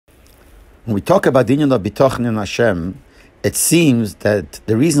When we talk about the union of Bitachon in Hashem, it seems that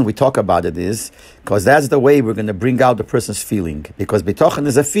the reason we talk about it is because that's the way we're going to bring out the person's feeling. Because Bitachon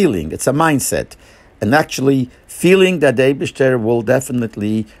is a feeling, it's a mindset. And actually, feeling that the Eibishter will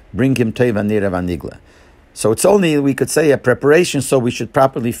definitely bring him Teva Nira Vanigla. So it's only, we could say, a preparation, so we should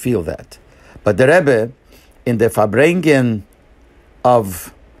properly feel that. But the Rebbe, in the Farbrengen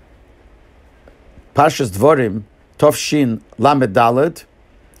of Parshas Dvorim, Tovshin Lamed Daled,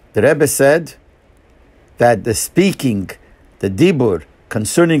 the Rebbe said that the speaking, the dibur,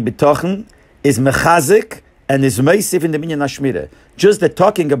 concerning Bitachon is mechazik and is meisiv in the minyan hashmira. Just the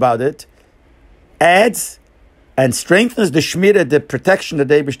talking about it adds and strengthens the shmira, the protection that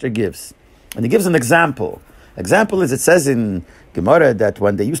the Eibishter gives. And he gives an example. Example is, it says in Gemara that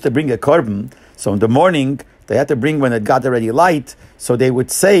when they used to bring a korban, so in the morning they had to bring when it got already light, so they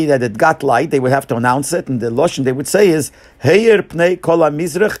would say that it got light, they would have to announce it, and the lashon they would say is Heir pnei kol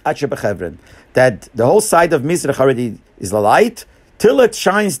mizrach ache bechevron, that the whole side of Mizrach already is light till it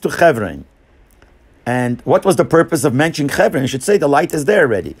shines to Chevron. And what was the purpose of mentioning Chevron? You should say the light is there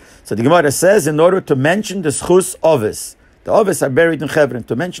already. So the Gemara says, in order to mention the schus ovis, the ovis are buried in Chevron,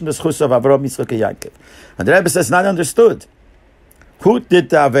 to mention the schus of Avraham, Yitzchak, and Yaakov. And the Rebbe says, not understood. Who did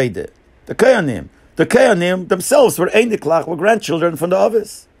the Aveda? The Kohanim. The Kohanim themselves were Einiklach, were grandchildren from the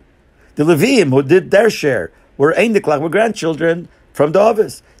ovis. The Leviim, who did their share, were Einiklach, were grandchildren from the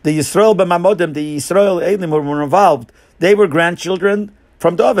ovis. The Yisrael b'mamodim, the Yisrael Eilim who were involved, they were grandchildren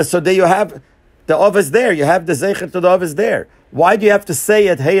from the ovis. So there you have the ovis there. You have the zecher to the ovis there. Why do you have to say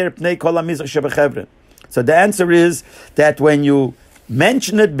it? Heir pnei kol hamizrach shebechevron. So the answer is that when you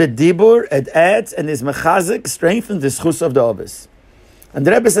mention it b'dibur, it adds and is mechazik, strengthens the schus of the ovis. And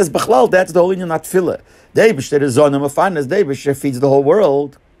the Rebbe says, Bechlal, that's the whole union of tefillah. The Eibishter is zonim afanas. The Eibishter feeds the whole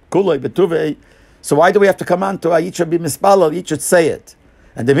world. Kulei betuvei. So why do we have to come on to each should be mispalal, each should say it?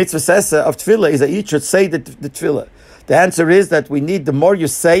 And the mitzvah says of tefillah is that each should say the tefillah. The answer is that we need, the more you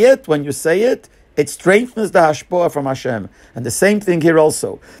say it, when you say it, it strengthens the hashpoah from Hashem. And the same thing here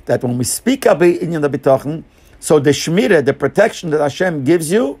also, that when we speak about inyan Bitachon, so the shmirah, the protection that Hashem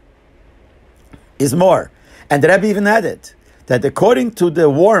gives you, is more. And the Rebbe even added that according to the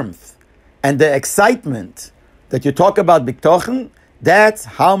warmth and the excitement that you talk about Bitachon, that's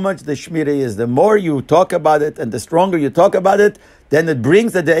how much the shmirah is. The more you talk about it and the stronger you talk about it, then it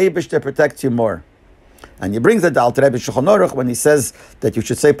brings that the Eibishter protects you more. And he brings that the Alter Rebbe Shulchan Aruch when he says that you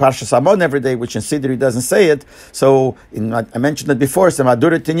should say Parshas Hamon every day, which in Siddur he doesn't say it. So I mentioned it before, so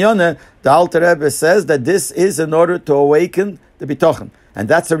Madura Tinyana, the Alter Rebbe says that this is in order to awaken the Bitachon. And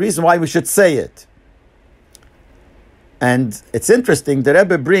that's the reason why we should say it. And it's interesting, the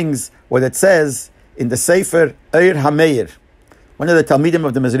Rebbe brings what it says in the Sefer Eir HaMeir. One of the Talmidim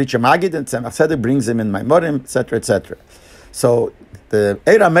of the Mezritcha Magid, and Tzemach Tzedek brings him in Maimorim, etc., etc. So the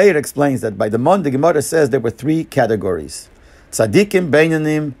Eir HaMeir explains that by the Mon, the Gemara says there were three categories: Tzadikim,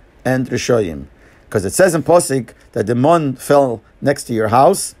 Beinanim, and Rishoyim. Because it says in Posik that the Mon fell next to your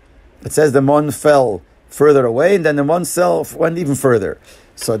house. It says the Mon fell further away, and then the Mon self went even further.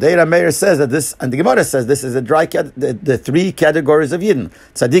 So the Eir HaMeir says that this, and the Gemara says this is the three categories of Yidden.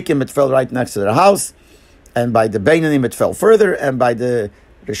 Tzadikim, it fell right next to their house, and by the Beinanim it fell further, and by the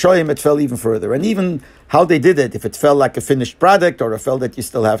Rishoyim it fell even further. And even how they did it, if it fell like a finished product, or it fell that you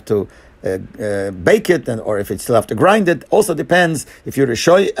still have to bake it, or if you still have to grind it, also depends. If you're a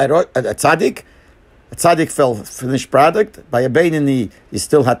tzaddik fell finished product. By a Beinani, you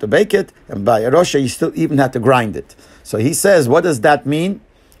still had to bake it, and by a Rosha, you still even had to grind it. So he says, what does that mean?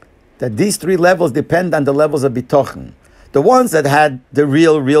 That these three levels depend on the levels of Bitachon. The ones that had the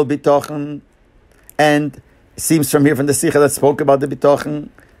real Bitachon, and it seems from here, from the Sikha that spoke about the Bitachon,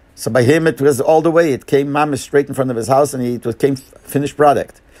 so by him it was all the way, it came mamish straight in front of his house, and it came finished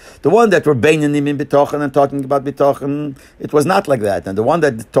product. The one that were Beinanim in Bitachon and talking about Bitachon, it was not like that. And the one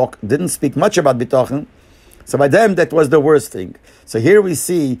that didn't speak much about Bitachon, so by them that was the worst thing. So here we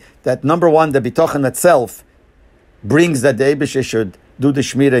see that number one, the Bitachon itself brings that the Eibishter should do the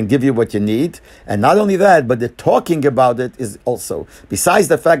Shmirah and give you what you need. And not only that, but the talking about it is also, besides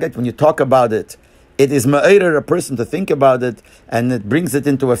the fact that when you talk about it, it is ma'arer a person to think about it, and it brings it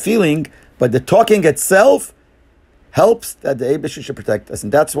into a feeling, but the talking itself helps that the Eibishter should protect us.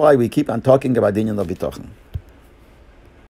 And that's why we keep on talking about the Inyan of Bitachon.